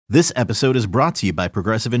This episode is brought to you by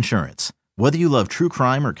Progressive Insurance. Whether you love true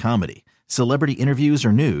crime or comedy, celebrity interviews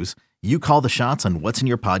or news, you call the shots on what's in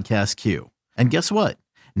your podcast queue. And guess what?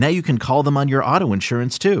 Now you can call them on your auto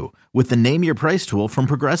insurance too with the Name Your Price tool from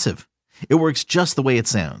Progressive. It works just the way it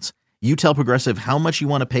sounds. You tell Progressive how much you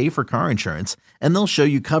want to pay for car insurance, and they'll show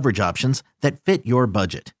you coverage options that fit your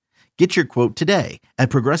budget. Get your quote today at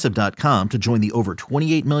Progressive.com to join the over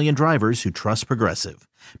 28 million drivers who trust Progressive.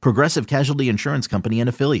 Progressive Casualty Insurance Company and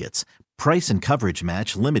Affiliates. Price and coverage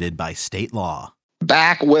match limited by state law.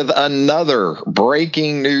 Back with another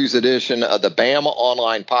breaking news edition of the Bama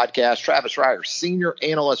Online Podcast. Travis Reier, senior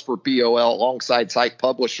analyst for BOL, alongside site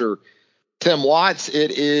publisher Tim Watts. It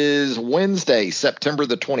is Wednesday, September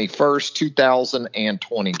the 21st,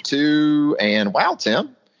 2022. And wow,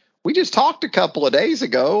 Tim, we just talked a couple of days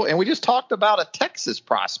ago, and we just talked about a Texas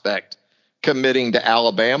prospect committing to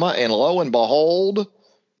Alabama. And lo and behold,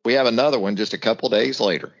 we have another one just a couple of days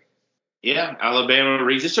later. Yeah, Alabama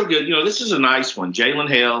reads. It's so good. You know, this is a nice one. Jalen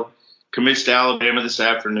Hale commits to Alabama this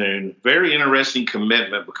afternoon. Very interesting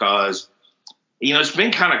commitment because, you know, it's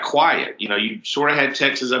been kind of quiet. You know, you sort of had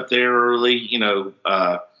Texas up there early, you know,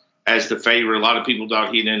 as the favorite. A lot of people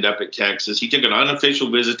thought he'd end up at Texas. He took an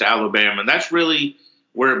unofficial visit to Alabama, and that's really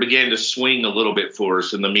where it began to swing a little bit for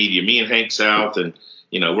us in the media. Me and Hank South and,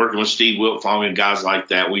 you know, working with Steve Wiltfong and guys like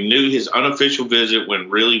that. We knew his unofficial visit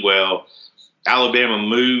went really well. Alabama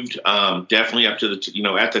moved definitely up to the, you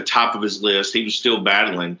know, at the top of his list. He was still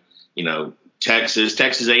battling, you know, Texas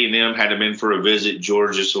A&M had him in for a visit,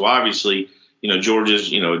 Georgia. So obviously, you know,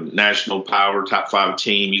 Georgia's, you know, national power, top 5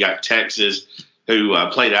 team. You got Texas, who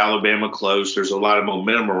played Alabama close. There's a lot of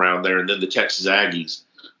momentum around there. And then the Texas Aggies,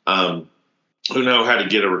 who know how to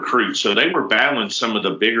get a recruit. So they were battling some of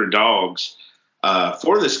the bigger dogs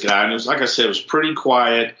for this guy. And it was, like I said, it was pretty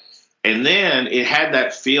quiet. And then it had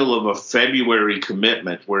that feel of a February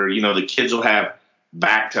commitment where, you know, the kids will have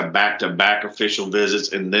back-to-back official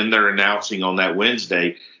visits, and then they're announcing on that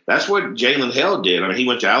Wednesday. That's what Jalen Hale did. I mean, he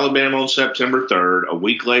went to Alabama on September 3rd. A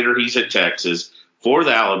week later, he's at Texas for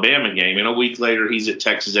the Alabama game. And a week later, he's at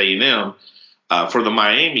Texas A&M for the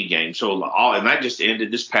Miami game. And that just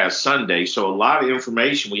ended this past Sunday. So a lot of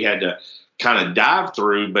information we had to kind of dive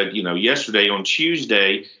through. But, you know, yesterday on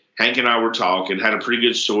Tuesday, Hank and I were talking, had a pretty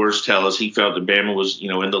good source tell us he felt that Bama was, you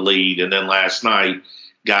know, in the lead. And then last night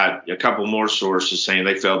got a couple more sources saying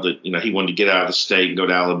they felt that, you know, he wanted to get out of the state and go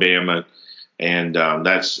to Alabama. And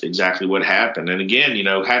that's exactly what happened. And again, you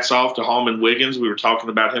know, hats off to Holman Wiggins. We were talking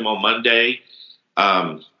about him on Monday.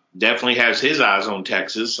 Definitely has his eyes on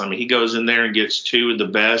Texas. I mean, he goes in there and gets 2 of the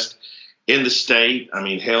best in the state. I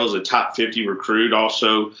mean, Hale's a top 50 recruit,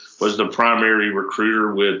 also was the primary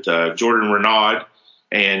recruiter with Jordan Renaud.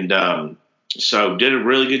 And so did a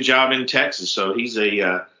really good job in Texas. So he's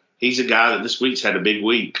a guy that this week's had a big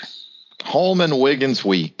week. Holman Wiggins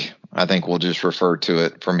week, I think we'll just refer to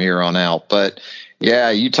it from here on out. But, yeah,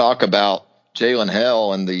 you talk about Jalen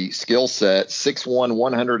Hale and the skill set, 6'1",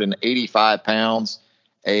 185 pounds,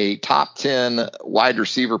 a top 10 wide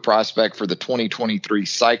receiver prospect for the 2023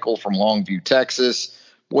 cycle from Longview, Texas.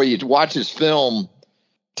 Boy, you watch his film,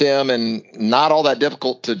 Tim, and not all that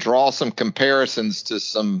difficult to draw some comparisons to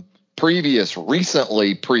some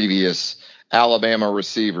recently previous Alabama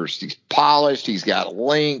receivers. He's polished. He's got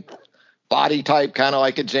length, body type, kind of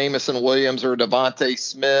like a Jamison Williams or a Devontae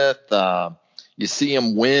Smith. You see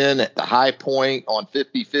him win at the high point on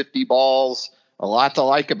 50-50 balls. A lot to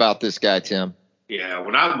like about this guy, Tim. Yeah,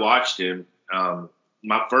 when I watched him,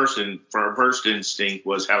 my first instinct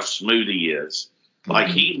was how smooth he is. Like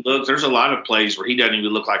he looks, there's a lot of plays where he doesn't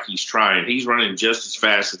even look like he's trying. He's running just as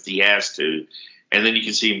fast as he has to. And then you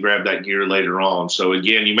can see him grab that gear later on. So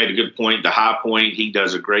again, you made a good point. The high point, he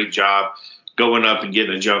does a great job going up and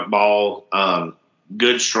getting a jump ball.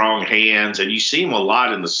 Good, strong hands. And you see him a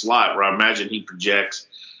lot in the slot where I imagine he projects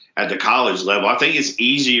at the college level. I think it's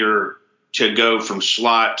easier to go from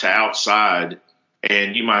slot to outside.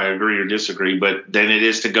 And you might agree or disagree, but then it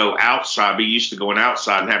is to go outside, be used to going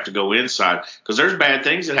outside and have to go inside because there's bad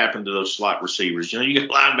things that happen to those slot receivers. You know, you get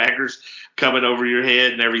linebackers coming over your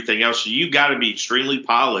head and everything else. So you got to be extremely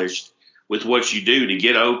polished with what you do to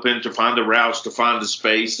get open, to find the routes, to find the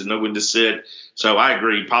space, to know when to sit. So I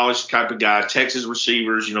agree, polished type of guy. Texas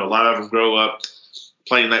receivers, you know, a lot of them grow up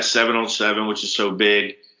playing that 7-on-7, which is so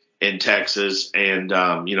big in Texas, and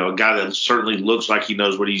you know, a guy that certainly looks like he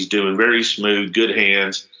knows what he's doing. Very smooth, good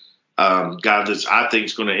hands. Guy that's I think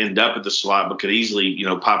is going to end up at the slot, but could easily, you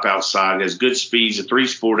know, pop outside. Has good speed. He's a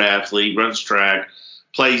 3-sport athlete. Runs track.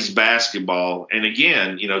 Plays basketball. And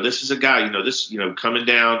again, you know, this is a guy. You know, this. You know, coming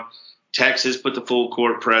down, Texas put the full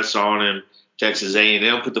court press on him. Texas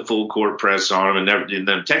A&M put the full court press on him,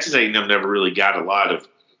 and Texas A&M never really got a lot of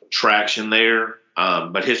traction there.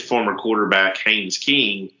 But his former quarterback, Haynes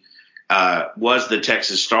King, was the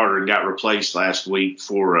Texas starter and got replaced last week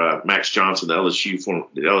for Max Johnson, the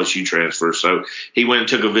LSU transfer. So he went and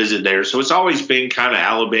took a visit there. So it's always been kind of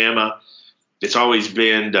Alabama. It's always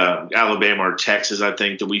been Alabama or Texas, I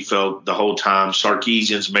think, that we felt the whole time.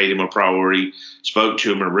 Sarkisian's made him a priority, spoke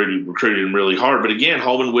to him and really recruited him really hard. But again,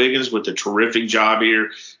 Holman Wiggins with a terrific job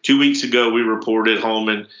here. 2 weeks ago, we reported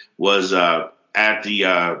Holman was at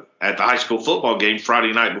the high school football game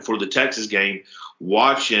Friday night before the Texas game,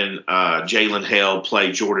 watching Jalen Hale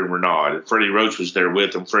play Jordan Renaud. And Freddie Roach was there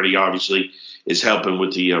with him. Freddie obviously is helping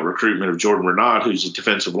with the recruitment of Jordan Renaud, who's a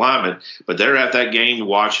defensive lineman. But they're at that game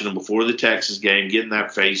watching him before the Texas game, getting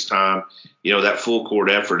that FaceTime, that full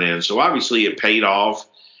court effort in. So obviously it paid off.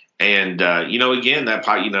 And, again,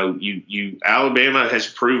 Alabama has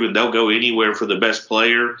proven they'll go anywhere for the best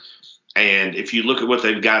player. And if you look at what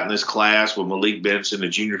they've got in this class with Malik Benson, a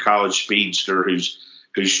junior college speedster who's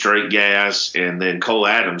straight gas, and then Cole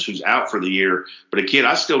Adams, who's out for the year, but a kid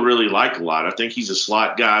I still really like a lot. I think he's a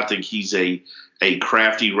slot guy. I think he's a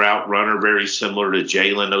crafty route runner, very similar to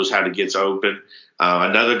Jalen, knows how to get open.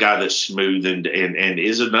 Another guy that's smooth and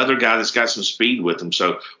is another guy that's got some speed with him.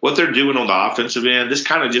 So what they're doing on the offensive end, this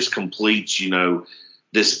kind of just completes,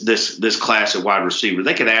 this class at wide receiver.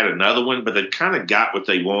 They could add another one, but they've kind of got what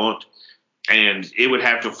they want. And it would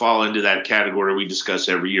have to fall into that category we discuss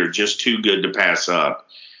every year, just too good to pass up.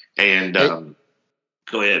 And go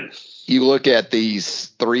ahead. You look at these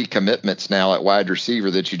 3 commitments now at wide receiver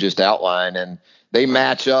that you just outlined, and they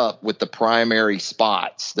match up with the primary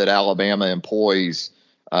spots that Alabama employs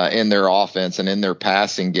in their offense and in their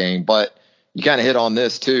passing game. But you kind of hit on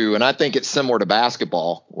this too, and I think it's similar to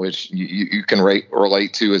basketball, which you can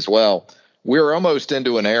relate to as well. We're almost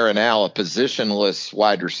into an era now of positionless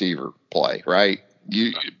wide receiver play, right?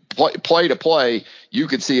 You play to play, you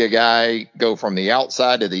could see a guy go from the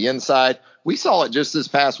outside to the inside. We saw it just this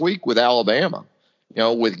past week with Alabama,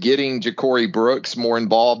 with getting Ja'Cory Brooks more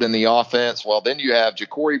involved in the offense. Well, then you have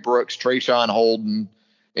Ja'Cory Brooks, Trayshawn Holden,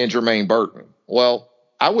 and Jermaine Burton. Well,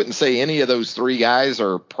 I wouldn't say any of those 3 guys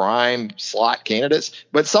are prime slot candidates,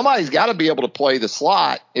 but somebody's got to be able to play the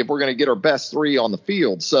slot if we're going to get our best 3 on the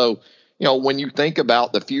field. So, when you think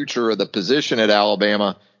about the future of the position at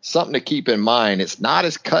Alabama, something to keep in mind, it's not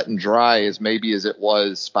as cut and dry as maybe as it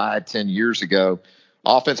was 5-10 years ago.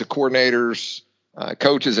 Offensive coordinators,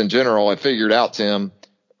 coaches in general have figured out, Tim,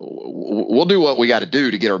 we'll do what we got to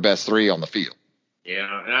do to get our best 3 on the field.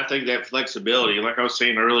 Yeah, and I think that flexibility, like I was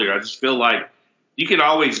saying earlier, I just feel like you can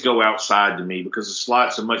always go outside to me because the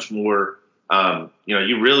slot's a much more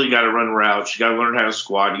you really got to run routes. You got to learn how to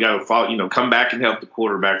squat. You got to follow, come back and help the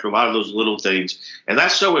quarterback. A lot of those little things. And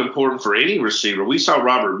that's so important for any receiver. We saw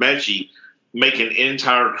Robert Mechie make an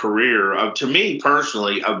entire career of, to me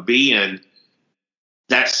personally, of being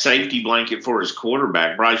that safety blanket for his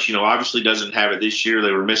quarterback. Bryce, obviously doesn't have it this year.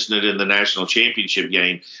 They were missing it in the national championship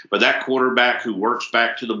game. But that quarterback who works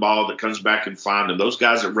back to the ball, that comes back and finds them, those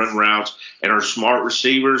guys that run routes and are smart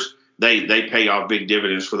receivers, they pay off big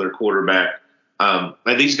dividends for their quarterback.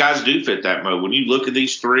 And these guys do fit that mode. When you look at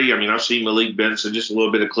these 3, I've seen Malik Benson, just a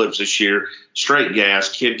little bit of clips this year, straight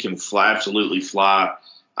gas, kid can fly, absolutely fly.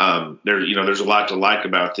 There's a lot to like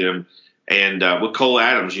about them. And with Cole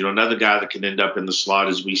Adams, another guy that can end up in the slot,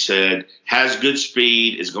 as we said, has good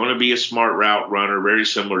speed, is going to be a smart route runner, very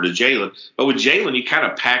similar to Jalen. But with Jalen, you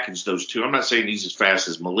kind of package those 2. I'm not saying he's as fast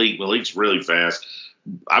as Malik. Malik's really fast.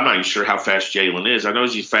 I'm not even sure how fast Jalen is. I know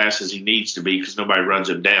he's as fast as he needs to be because nobody runs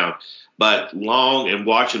him down. But long and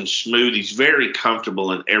watch him smooth. He's very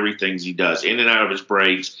comfortable in everything he does, in and out of his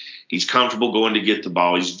breaks. He's comfortable going to get the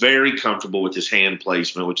ball. He's very comfortable with his hand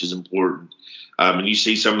placement, which is important. And you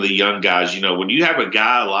see some of the young guys, when you have a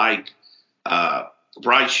guy like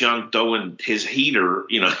Bryce Young throwing his heater,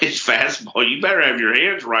 his fastball, you better have your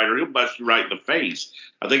hands right or he'll bust you right in the face.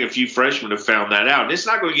 I think a few freshmen have found that out. And it's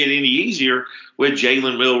not going to get any easier with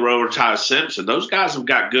Jalen Milroe or Ty Simpson. Those guys have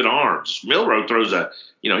got good arms. Milroe throws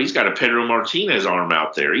he's got a Pedro Martinez arm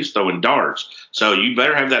out there. He's throwing darts. So you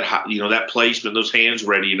better have that, that placement, those hands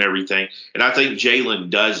ready and everything. And I think Jalen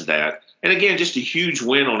does that. And again, just a huge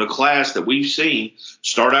win on a class that we've seen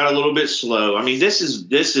start out a little bit slow. This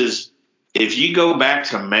is if you go back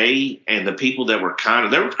to May and the people that were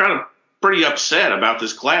they were kind of pretty upset about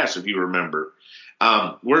this class, if you remember.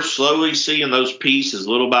 We're slowly seeing those pieces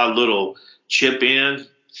little by little chip in,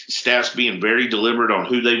 staffs being very deliberate on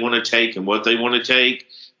who they want to take and what they want to take,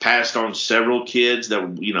 passed on several kids that,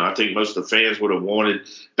 I think most of the fans would have wanted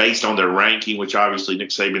based on their ranking, which obviously Nick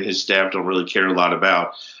Saban and his staff don't really care a lot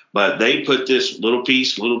about. But they put this little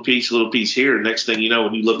piece here. And next thing you know,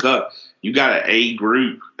 when you look up, you got an A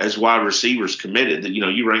group as wide receivers committed. That,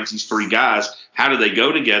 you rank these 3 guys. How do they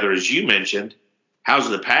go together? As you mentioned, how's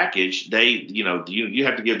the package? You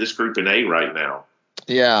have to give this group an A right now.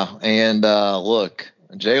 Yeah, and look,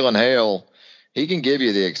 Jalen Hale, he can give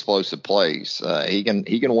you the explosive plays. He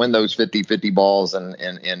can win those 50-50 balls,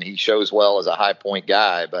 and he shows well as a high point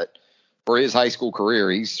guy. But for his high school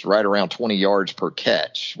career, he's right around 20 yards per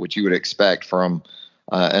catch, which you would expect from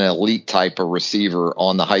an elite type of receiver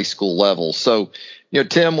on the high school level. So,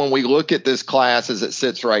 Tim, when we look at this class as it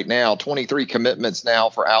sits right now, 23 commitments now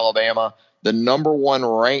for Alabama, the number 1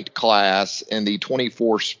 ranked class in the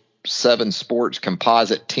 24/7 Sports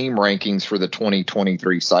composite team rankings for the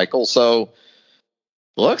 2023 cycle. So,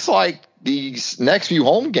 looks like these next few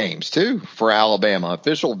home games, too, for Alabama.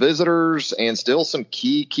 Official visitors and still some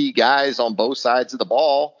key guys on both sides of the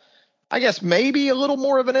ball. I guess maybe a little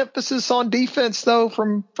more of an emphasis on defense, though,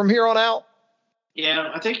 from here on out.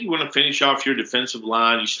 Yeah, I think you want to finish off your defensive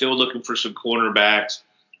line. You're still looking for some cornerbacks.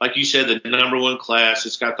 Like you said, the number 1 class,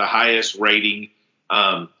 it's got the highest rating.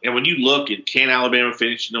 And when you look at can Alabama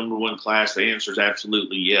finish the number 1 class, the answer is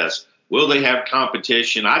absolutely yes. Will they have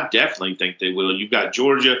competition? I definitely think they will. You've got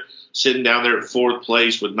Georgia sitting down there at 4th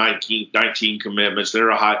place with 19 commitments. They're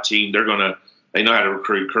a hot team. They know how to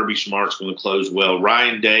recruit. Kirby Smart's going to close well.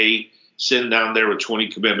 Ryan Day sitting down there with 20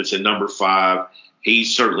 commitments at number 5. He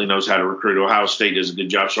certainly knows how to recruit. Ohio State does a good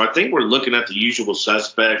job. So I think we're looking at the usual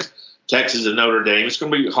suspects, Texas and Notre Dame. It's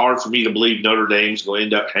going to be hard for me to believe Notre Dame's going to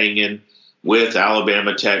end up hanging with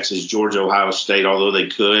Alabama, Texas, Georgia, Ohio State, although they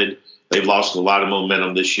could. They've lost a lot of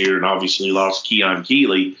momentum this year and obviously lost Keon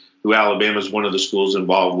Keeley, who Alabama is one of the schools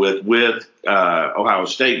involved with Ohio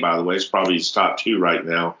State, by the way. It's probably his top 2 right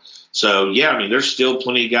now. So, yeah, there's still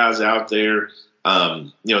plenty of guys out there.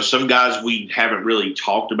 Some guys we haven't really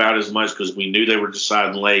talked about as much because we knew they were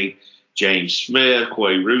deciding late. James Smith,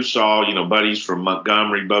 Quay Russaw, buddies from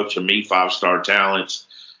Montgomery, both to me 5-star talents.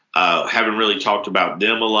 Haven't really talked about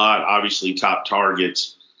them a lot. Obviously, top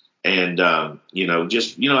targets. And, I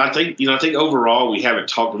think overall we haven't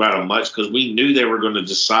talked about them much because we knew they were going to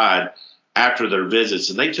decide after their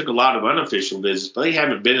visits. And they took a lot of unofficial visits, but they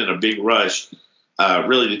haven't been in a big rush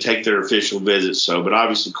really to take their official visits. But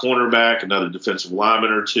obviously cornerback, another defensive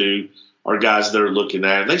lineman or 2 are guys they're looking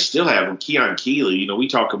at. And they still have them. Keon Keeley, we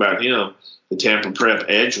talk about him, the Tampa Prep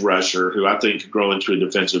edge rusher, who I think could grow into a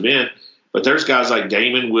defensive end. But there's guys like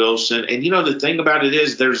Damon Wilson. And, the thing about it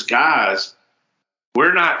is there's guys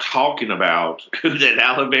we're not talking about that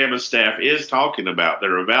Alabama staff is talking about.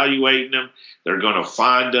 They're evaluating them. They're going to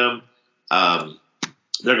find them.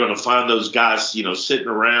 They're going to find those guys, sitting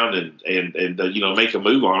around and make a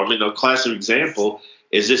move on them. A classic example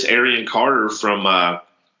is this Arian Carter from, I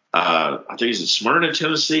think it's Smyrna,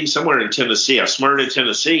 Tennessee, somewhere in Tennessee. Smyrna,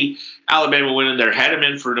 Tennessee. Alabama went in there, had him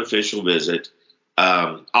in for an official visit,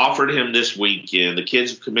 offered him this weekend. The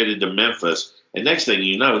kids have committed to Memphis. And next thing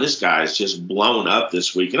you know, this guy is just blown up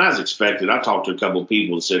this week. And I was expected. I talked to a couple of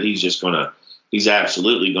people that said he's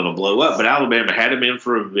absolutely going to blow up. But Alabama had him in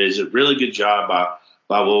for a visit. Really good job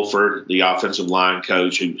by Wolford, the offensive line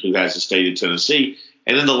coach who has the state of Tennessee.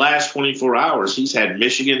 And in the last 24 hours, he's had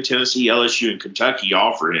Michigan, Tennessee, LSU, and Kentucky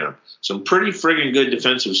offer him some pretty friggin' good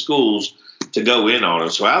defensive schools to go in on him.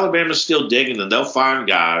 So Alabama's still digging, and they'll find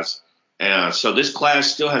guys. So this class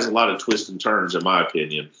still has a lot of twists and turns, in my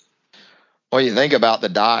opinion. Well, you think about the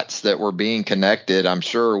dots that were being connected, I'm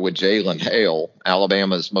sure, with Jalen Hale,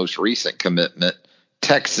 Alabama's most recent commitment,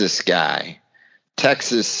 Texas guy,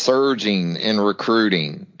 Texas surging in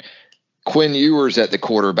recruiting, Quinn Ewers at the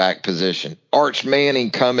quarterback position, Arch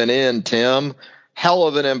Manning coming in, Tim. Hell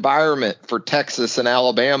of an environment for Texas and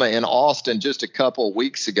Alabama in Austin just a couple of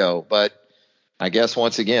weeks ago. But I guess,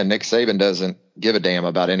 once again, Nick Saban doesn't give a damn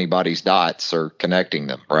about anybody's dots or connecting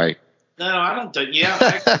them, right? No, I don't think. Yeah,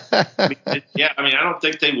 I don't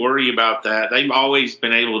think they worry about that. They've always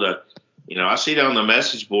been able to. I see that on the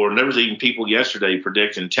message board. And there was even people yesterday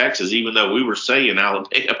predicting Texas, even though we were saying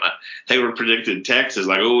Alabama. They were predicting Texas,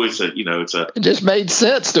 like, oh, It just made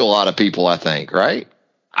sense to a lot of people, I think, right?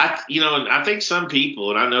 I think some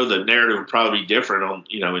people, and I know the narrative would probably be different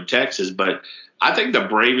in Texas, but I think the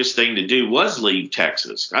bravest thing to do was leave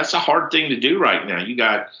Texas. That's a hard thing to do right now. You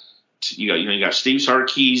got Steve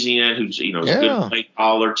Sarkisian, who's a good play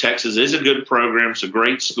caller. Texas is a good program. It's a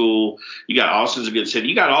great school. You got Austin's a good city.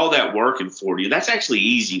 You got all that working for you. That's actually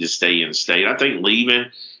easy to stay in state. I think leaving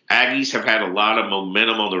Aggies have had a lot of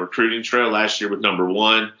momentum on the recruiting trail last year with number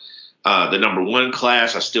 1. The number 1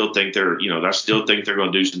 class, I still think they're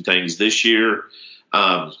going to do some things this year.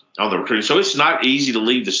 on the recruiting. So it's not easy to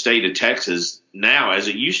leave the state of Texas now as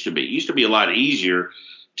it used to be. It used to be a lot easier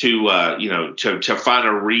to find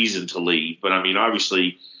a reason to leave. But I mean,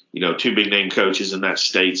 obviously, two big name coaches in that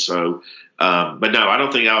state. So, but no, I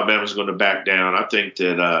don't think Alabama's going to back down. I think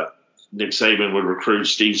that Nick Saban would recruit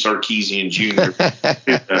Steve Sarkisian Jr.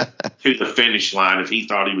 to the finish line if he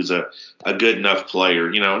thought he was a good enough player.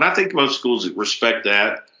 And I think most schools respect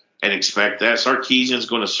that and expect that. Sarkisian's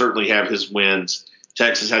going to certainly have his wins.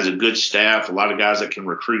 Texas has a good staff, a lot of guys that can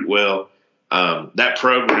recruit well. That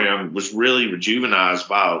program was really rejuvenized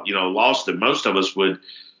by, loss that most of us would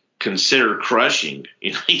consider crushing.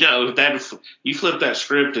 If you flip that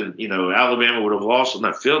script and, Alabama would have lost on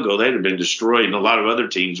that field goal, they'd have been destroyed, and a lot of other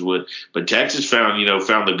teams would. But Texas found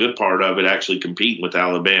the good part of it, actually competing with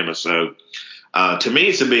Alabama. So to me,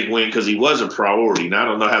 it's a big win because he was a priority. Now, I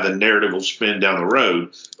don't know how the narrative will spin down the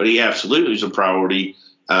road, but he absolutely was a priority,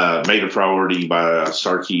 made a priority by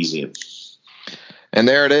Sarkisian. And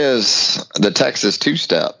there it is, the Texas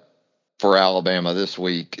two-step for Alabama this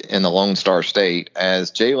week in the Lone Star State,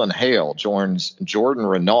 as Jalen Hale joins Jordan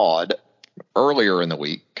Renaud earlier in the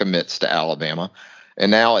week, commits to Alabama. And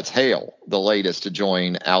now it's Hale, the latest to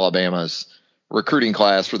join Alabama's recruiting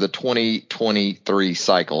class for the 2023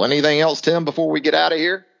 cycle. Anything else, Tim, before we get out of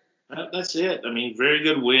here? That's it. I mean, very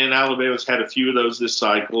good win. Alabama's had a few of those this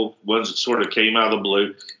cycle, ones that sort of came out of the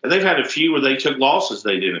blue. And they've had a few where they took losses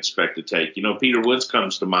they didn't expect to take. Peter Woods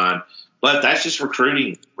comes to mind. But that's just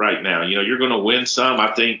recruiting right now. You're going to win some.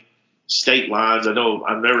 I think state lines, I know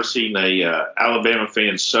I've never seen a Alabama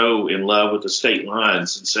fan so in love with the state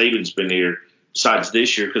lines since Saban's been here, besides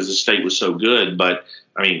this year because the state was so good. But,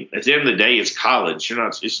 I mean, at the end of the day, it's college.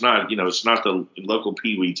 It's not the local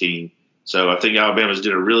Pee Wee team. So I think Alabama's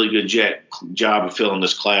did a really good job of filling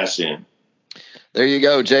this class in. There you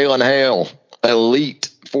go, Jalen Hale, elite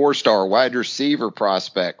 4-star wide receiver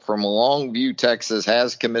prospect from Longview, Texas,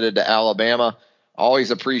 has committed to Alabama.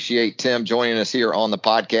 Always appreciate Tim joining us here on the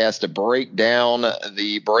podcast to break down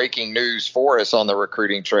the breaking news for us on the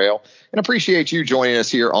recruiting trail, and appreciate you joining us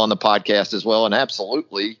here on the podcast as well. And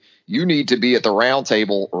absolutely, you need to be at the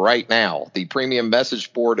roundtable right now, the premium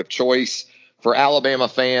message board of choice for Alabama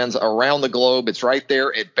fans around the globe. It's right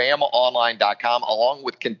there at BamaOnline.com, along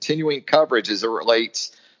with continuing coverage as it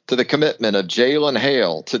relates to the commitment of Jalen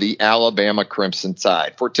Hale to the Alabama Crimson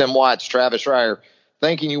Tide. For Tim Watts, Travis Schreier,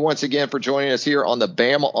 thanking you once again for joining us here on the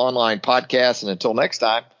Bama Online podcast. And until next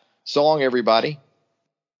time, so long, everybody.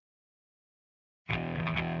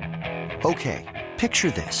 Okay,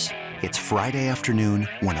 picture this. It's Friday afternoon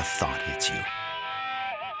when a thought hits you.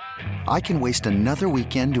 I can waste another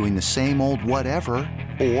weekend doing the same old whatever,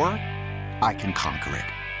 or I can conquer it.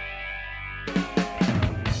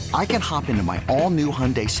 I can hop into my all-new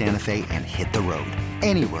Hyundai Santa Fe and hit the road.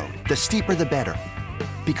 Any road. The steeper, the better.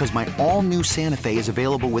 Because my all-new Santa Fe is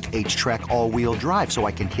available with H-Track all-wheel drive, so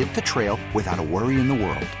I can hit the trail without a worry in the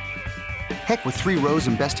world. Heck, with 3 rows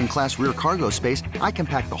and best-in-class rear cargo space, I can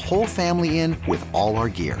pack the whole family in with all our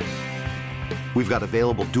gear. We've got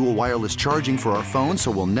available dual wireless charging for our phones,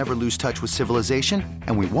 so we'll never lose touch with civilization,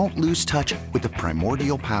 and we won't lose touch with the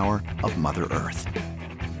primordial power of Mother Earth.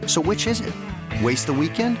 So which is it? Waste the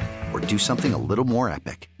weekend or do something a little more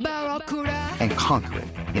epic and conquer it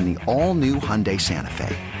in the all-new Hyundai Santa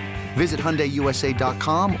Fe. Visit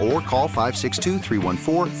HyundaiUSA.com or call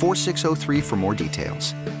 562-314-4603 for more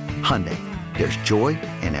details. Hyundai, there's joy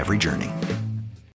in every journey.